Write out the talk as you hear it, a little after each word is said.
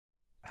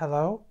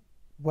Hello,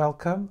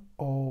 welcome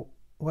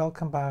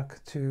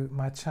back to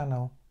my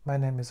channel. My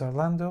name is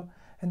Orlando,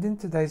 and in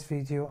today's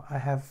video I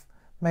have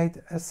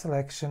made a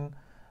selection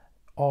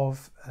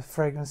of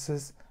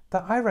fragrances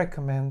that I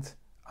recommend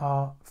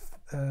are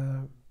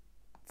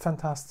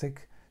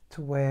fantastic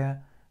to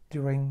wear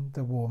during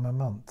the warmer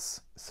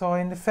months. So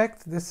in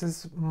effect, this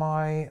is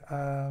my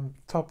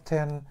top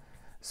 10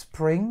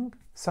 spring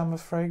summer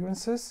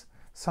fragrances.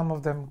 Some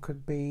of them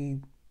could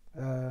be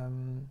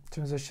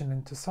transition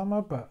into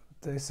summer, but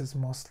this is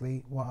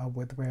mostly what I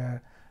would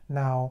wear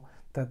now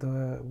that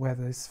the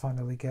weather is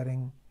finally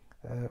getting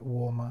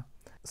warmer.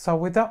 So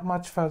without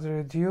much further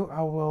ado,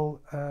 I will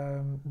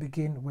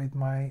begin with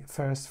my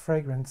first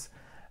fragrance,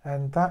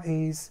 and that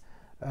is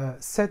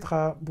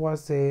Cèdre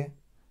Boisé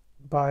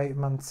by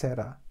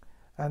Mancera.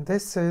 And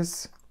this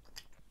is,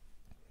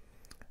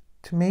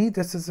 to me,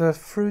 this is a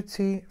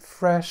fruity,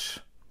 fresh,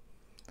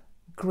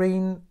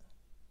 green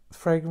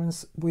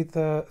fragrance with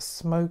a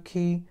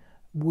smoky,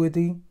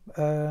 woody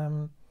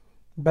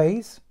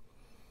base.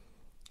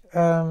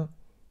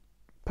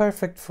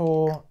 Perfect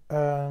for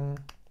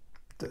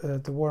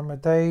the warmer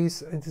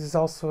days. It is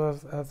also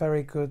a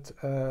very good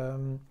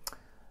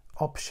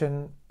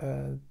option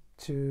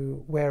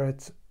to wear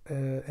it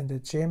in the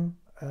gym,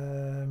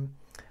 and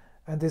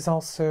is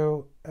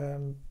also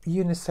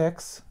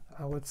unisex,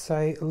 I would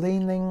say,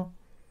 leaning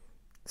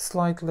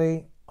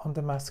slightly on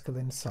the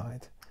masculine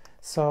side.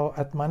 So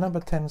at my number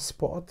 10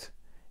 spot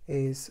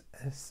is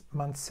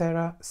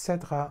Mancera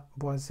Cèdre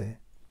Boisé.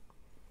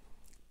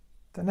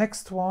 The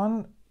next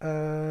one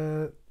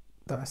that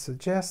I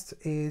suggest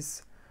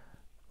is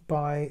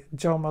by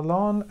Jo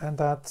Malone, and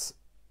that's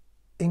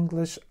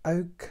English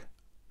Oak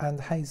and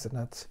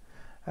Hazelnut.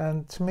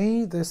 And to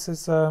me, this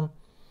is kind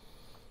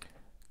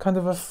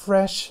of a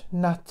fresh,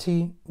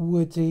 nutty,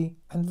 woody,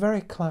 and very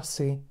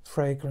classy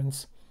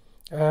fragrance.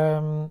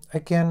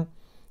 Again,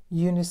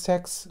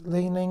 unisex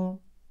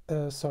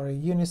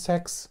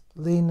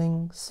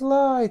leaning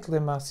slightly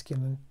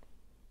masculine.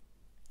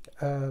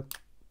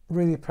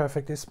 Really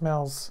perfect. It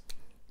smells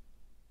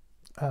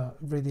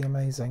really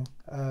amazing.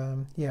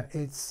 Yeah,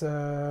 it's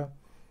my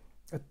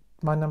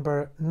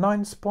number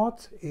 9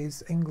 spot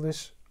is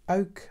English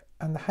Oak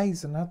and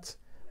Hazelnut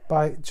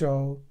by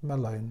Jo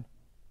Malone.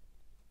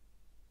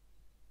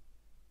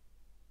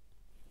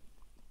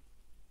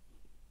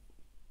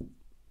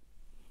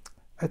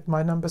 At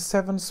my number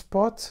 7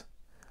 spot,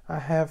 I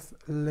have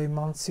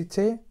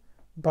L'Immensité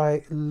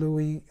by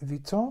Louis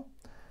Vuitton,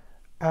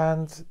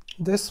 and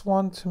this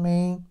one, to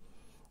me,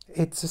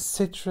 it's a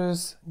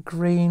citrus,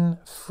 green,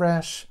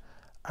 fresh,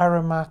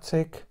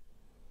 aromatic,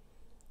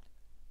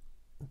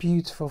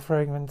 beautiful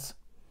fragrance.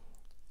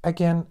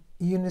 Again,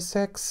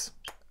 unisex,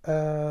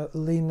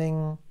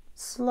 leaning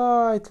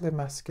slightly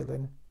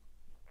masculine.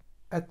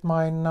 At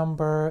my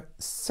number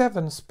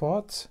 7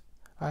 spot,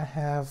 I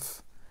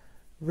have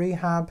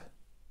Rehab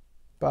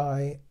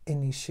by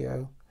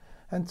Initio.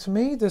 And to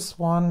me, this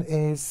one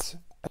is,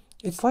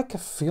 it's like a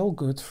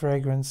feel-good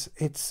fragrance.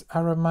 It's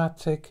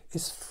aromatic,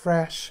 it's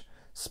fresh,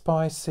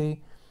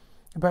 spicy,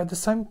 but at the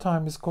same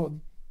time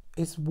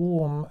it's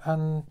warm,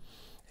 and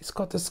it's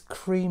got this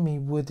creamy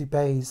woody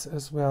base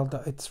as well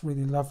that it's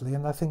really lovely.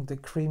 And I think the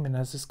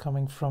creaminess is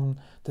coming from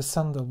the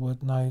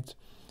sandalwood note,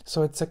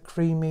 so it's a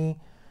creamy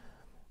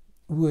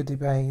woody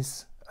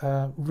base.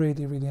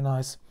 Really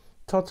nice,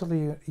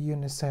 totally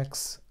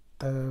unisex,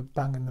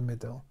 bang in the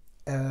middle.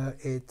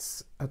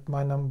 It's at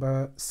my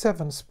number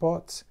 7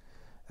 spot,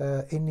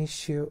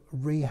 Initio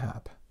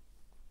Rehab.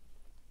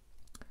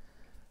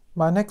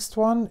 My next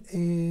one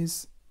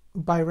is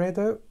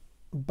Byredo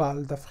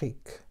Bal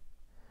d'Afrique,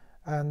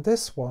 and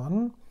this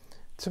one,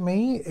 to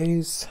me,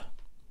 is,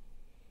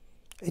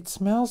 it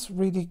smells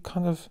really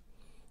kind of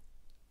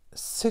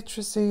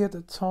citrusy at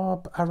the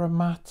top,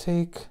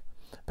 aromatic,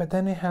 but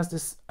then it has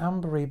this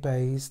ambery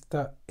base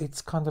that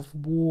it's kind of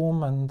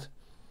warm and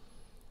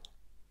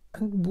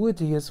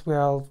woody as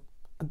well.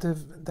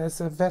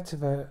 There's a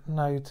vetiver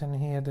note in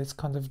here that's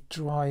kind of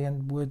dry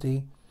and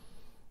woody,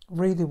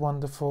 really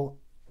wonderful.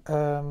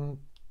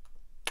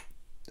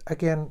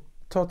 Again,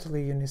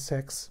 totally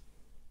unisex.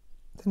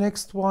 The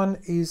next one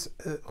is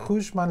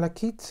Rouge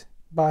Malachite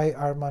by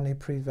Armani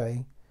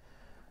Privé,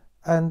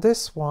 and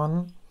this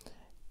one,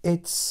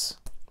 it's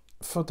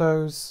for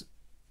those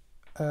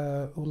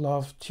who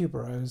love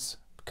tuberose,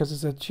 because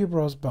it's a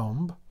tuberose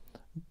bomb.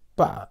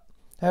 But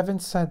having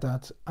said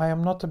that, I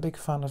am not a big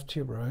fan of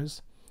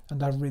tuberose,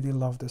 and I really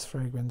love this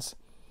fragrance,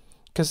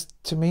 because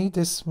to me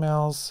this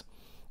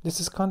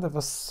is kind of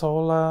a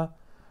solar,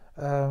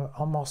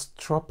 almost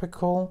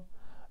tropical,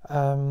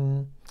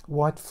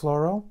 white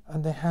floral,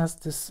 and it has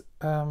this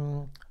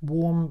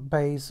warm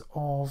base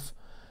of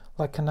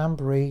like an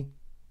ambery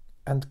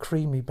and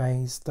creamy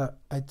base that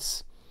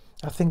it's,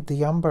 I think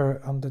the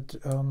amber on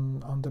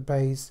the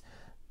base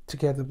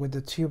together with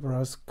the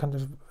tuberose kind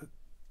of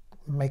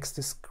makes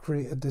this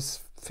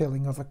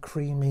feeling of a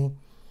creamy,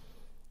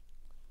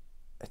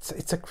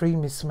 it's a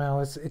creamy smell.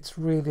 It's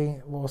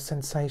really, well,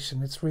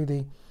 sensation. It's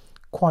really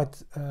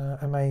quite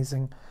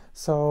amazing.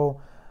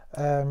 So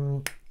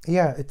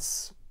yeah,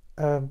 it's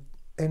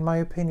in my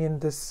opinion,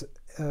 this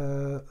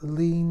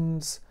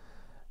leans,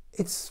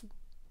 it's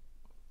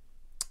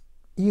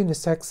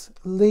unisex,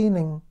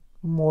 leaning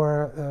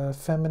more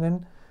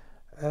feminine.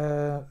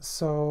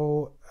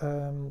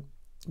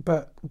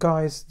 But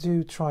guys,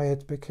 do try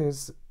it,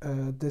 because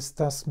this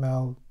does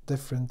smell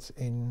different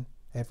in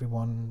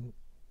everyone,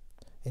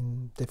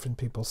 in different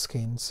people's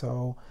skin.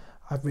 So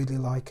I really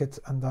like it,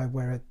 and I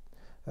wear it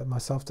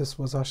myself. This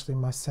was actually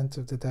my scent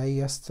of the day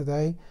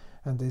yesterday,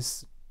 and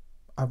this,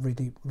 I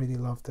really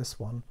love this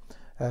one.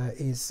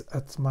 Is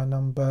at my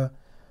number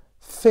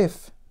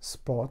 5th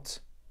spot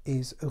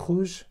is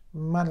Rouge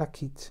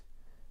Malachite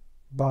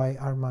by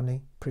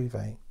Armani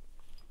Privé.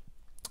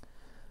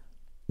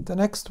 The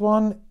next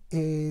one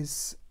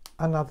is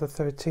another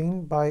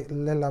 13 by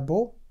Le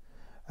Labo,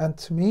 and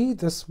to me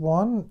this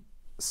one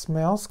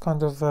smells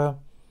kind of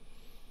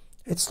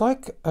it's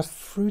like a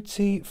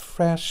fruity,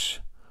 fresh,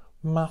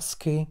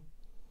 musky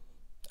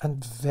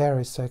and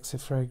very sexy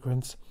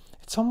fragrance.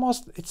 It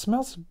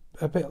smells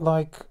a bit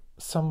like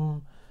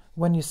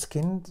when your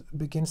skin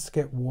begins to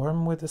get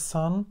warm with the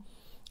sun.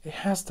 It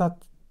has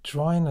that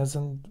dryness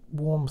and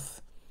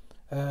warmth,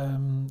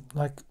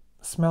 like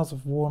smells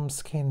of warm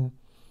skin.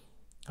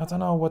 I don't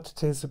know what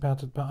it is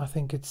about it, but I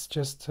think it's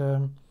just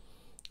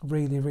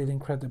really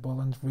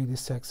incredible and really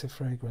sexy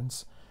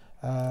fragrance.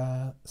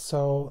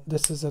 So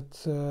this is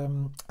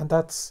and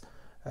that's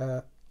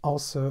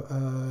also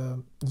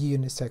a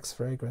unisex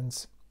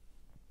fragrance.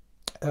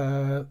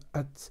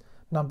 At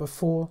number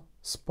 4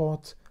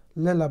 spot,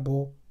 Le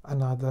Labo,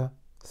 another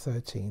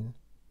 13.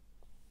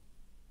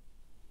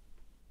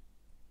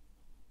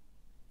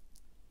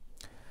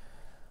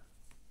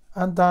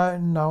 And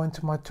now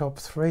into my top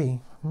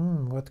 3.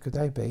 What could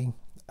they be?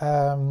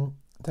 The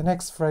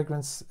next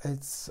fragrance,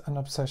 it's an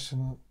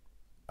obsession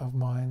of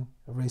mine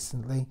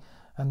recently,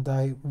 and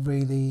I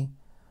really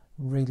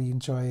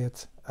enjoy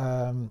it.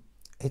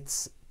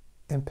 It's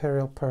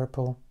Imperial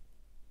Purple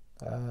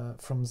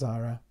from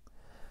Zara.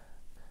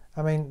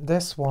 I mean,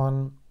 this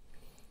one,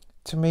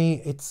 to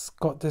me, it's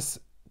got this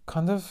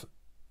kind of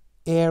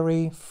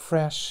airy,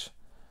 fresh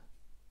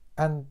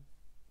and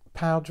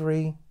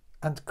powdery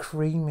and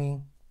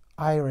creamy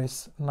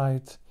iris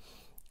note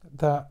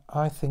that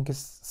I think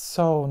is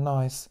so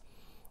nice.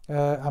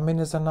 I mean,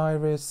 it's an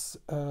iris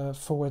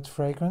forward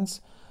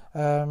fragrance,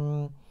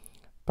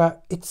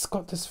 but it's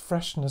got this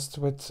freshness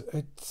to it.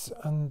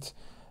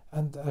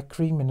 And a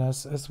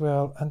creaminess as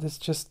well, and it's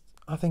just,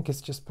 I think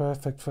it's just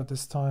perfect for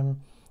this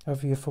time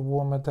of year, for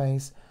warmer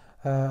days.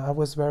 I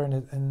was wearing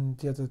it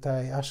the other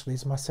day. Actually,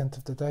 it's my scent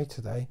of the day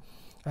today,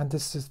 and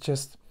this is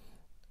just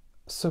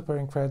super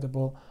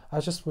incredible. I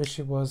just wish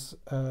it was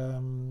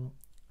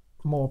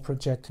more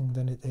projecting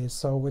than it is.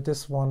 So with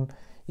this one,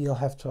 you'll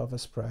have to have a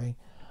spray.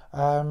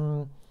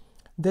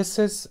 This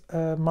is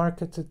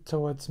marketed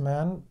towards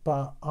men,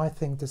 but I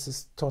think this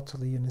is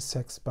totally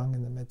unisex, bang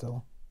in the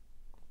middle.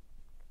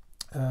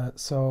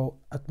 So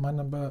at my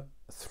number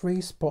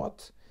 3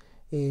 spot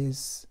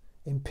is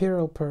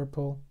Imperial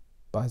Purple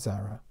by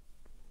Zara.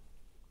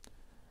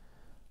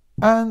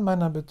 And my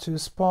number 2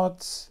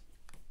 spot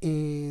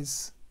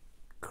is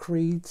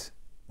Creed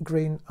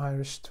Green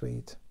Irish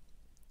Tweed.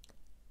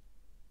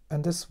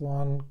 And this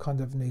one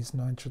kind of needs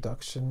no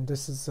introduction.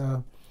 This is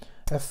a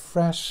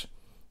fresh,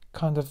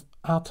 kind of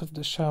out of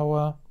the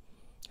shower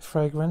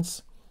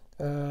fragrance.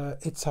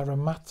 It's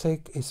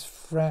aromatic, it's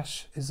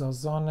fresh, it's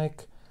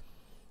ozonic.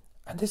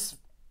 And this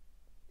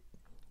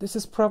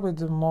is probably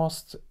the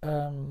most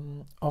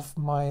of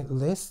my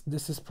list.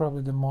 This is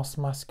probably the most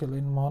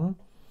masculine one.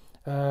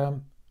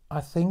 I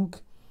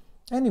think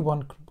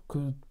anyone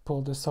could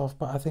pull this off,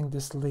 but I think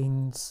this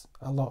leans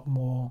a lot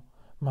more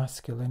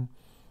masculine,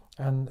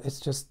 and it's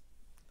just,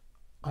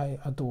 I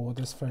adore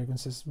this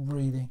fragrance. It's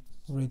really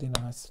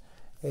nice.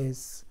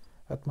 Is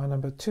at my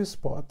number 2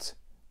 spot,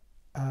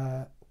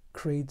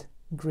 Creed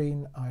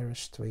Green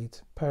Irish Tweed,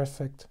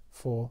 perfect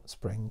for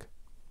spring.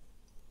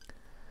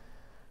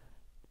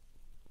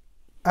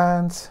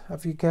 And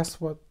have you guessed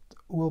what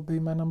will be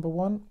my number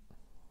 1?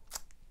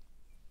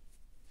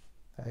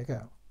 There you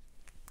go.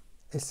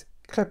 It's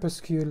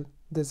Crépuscule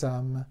des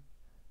Âmes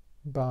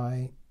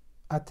by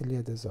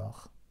Atelier des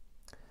Ors.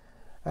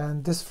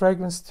 And this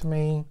fragrance, to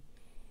me,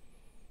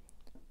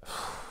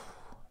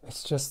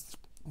 it's just,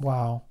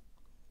 wow,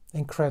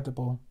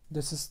 incredible.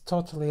 This is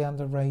totally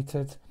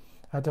underrated.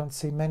 I don't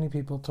see many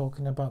people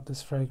talking about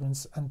this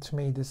fragrance, and to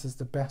me this is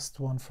the best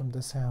one from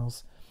this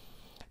house.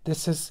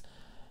 This is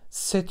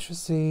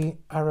citrusy,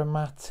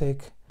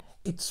 aromatic,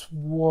 it's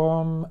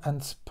warm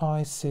and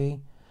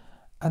spicy,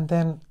 and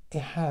then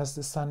it has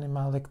this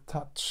animalic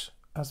touch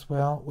as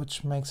well,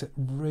 which makes it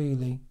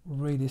really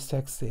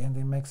sexy, and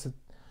it makes it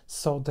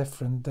so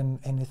different than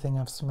anything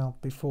I've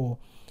smelled before.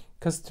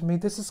 Because to me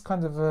this is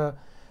kind of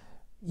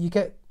you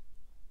get,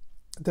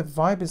 the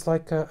vibe is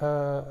like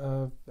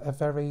a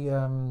very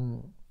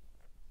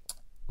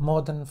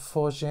modern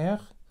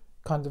fougère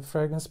kind of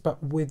fragrance,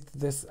 but with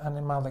this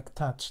animalic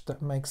touch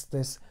that makes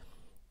this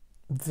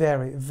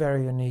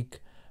very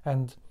unique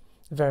and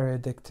very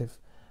addictive.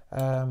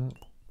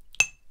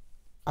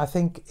 I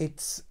think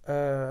it's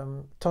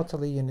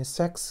totally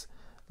unisex,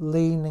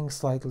 leaning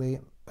slightly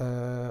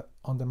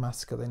on the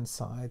masculine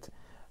side.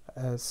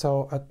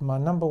 So at my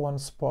number one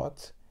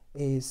spot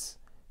is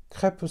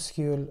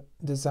Crépuscule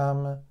des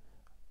âmes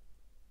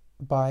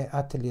by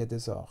Atelier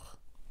des Ors.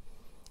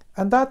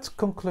 And that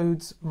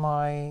concludes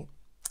my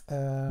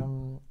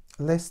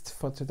list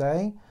for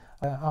today.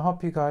 I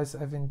hope you guys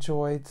have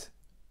enjoyed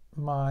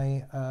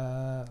my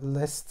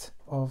list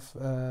of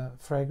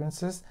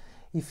fragrances.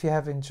 If you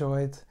have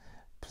enjoyed,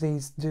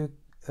 please do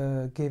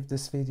give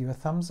this video a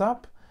thumbs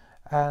up,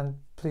 and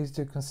please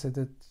do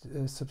consider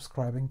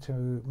subscribing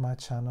to my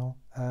channel.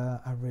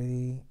 I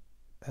really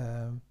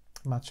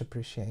much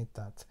appreciate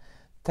that.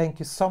 Thank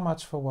you so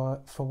much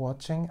for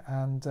watching,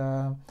 and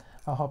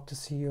I hope to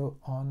see you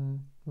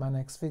on my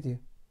next video.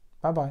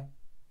 Bye bye.